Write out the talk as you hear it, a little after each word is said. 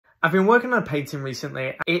I've been working on a painting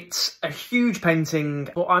recently. It's a huge painting,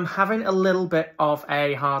 but I'm having a little bit of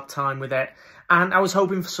a hard time with it, and I was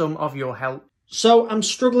hoping for some of your help. So I'm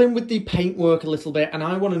struggling with the paintwork a little bit, and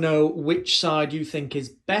I want to know which side you think is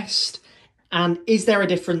best, and is there a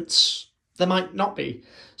difference? There might not be.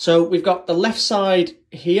 So we've got the left side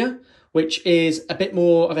here, which is a bit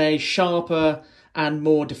more of a sharper and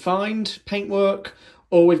more defined paintwork,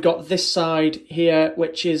 or we've got this side here,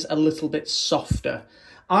 which is a little bit softer.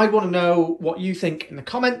 I want to know what you think in the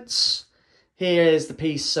comments. Here is the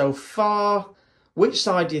piece so far. Which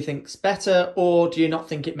side do you think's better, or do you not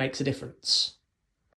think it makes a difference?